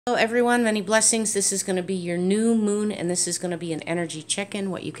Hello everyone, many blessings. This is going to be your new moon and this is going to be an energy check-in,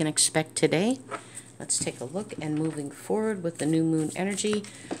 what you can expect today. Let's take a look and moving forward with the new moon energy.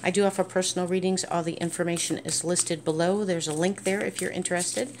 I do offer personal readings. All the information is listed below. There's a link there if you're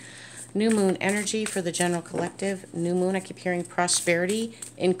interested. New moon energy for the general collective. New moon, I keep hearing prosperity,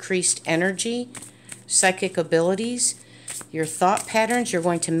 increased energy, psychic abilities. Your thought patterns, you're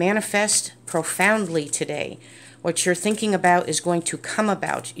going to manifest profoundly today. What you're thinking about is going to come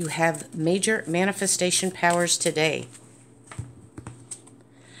about. You have major manifestation powers today.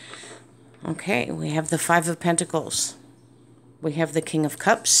 Okay, we have the Five of Pentacles. We have the King of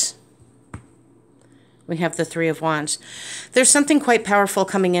Cups. We have the Three of Wands. There's something quite powerful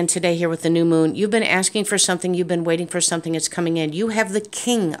coming in today here with the new moon. You've been asking for something. You've been waiting for something. It's coming in. You have the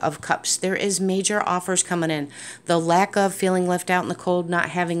King of Cups. There is major offers coming in. The lack of feeling left out in the cold, not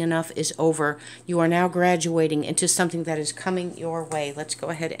having enough is over. You are now graduating into something that is coming your way. Let's go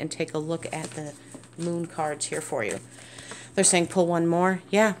ahead and take a look at the moon cards here for you. They're saying pull one more.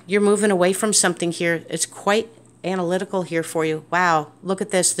 Yeah, you're moving away from something here. It's quite analytical here for you. Wow, look at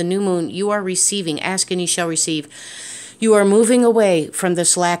this. The new moon, you are receiving. Ask and you shall receive. You are moving away from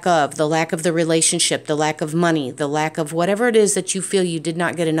this lack of, the lack of the relationship, the lack of money, the lack of whatever it is that you feel you did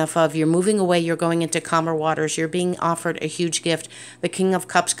not get enough of. You're moving away. You're going into calmer waters. You're being offered a huge gift. The King of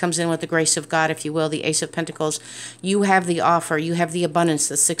Cups comes in with the grace of God, if you will, the Ace of Pentacles. You have the offer. You have the abundance,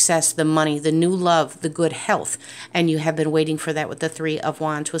 the success, the money, the new love, the good health. And you have been waiting for that with the Three of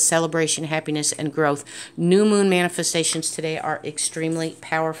Wands, with celebration, happiness, and growth. New moon manifestations today are extremely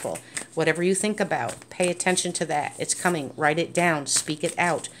powerful. Whatever you think about, pay attention to that. It's coming. Write it down. Speak it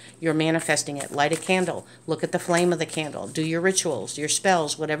out. You're manifesting it. Light a candle. Look at the flame of the candle. Do your rituals, your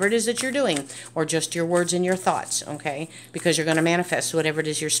spells, whatever it is that you're doing, or just your words and your thoughts, okay? Because you're going to manifest whatever it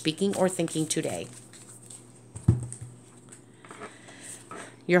is you're speaking or thinking today.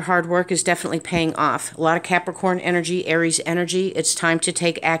 Your hard work is definitely paying off. A lot of Capricorn energy, Aries energy. It's time to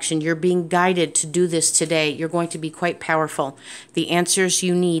take action. You're being guided to do this today. You're going to be quite powerful. The answers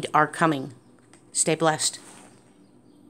you need are coming. Stay blessed.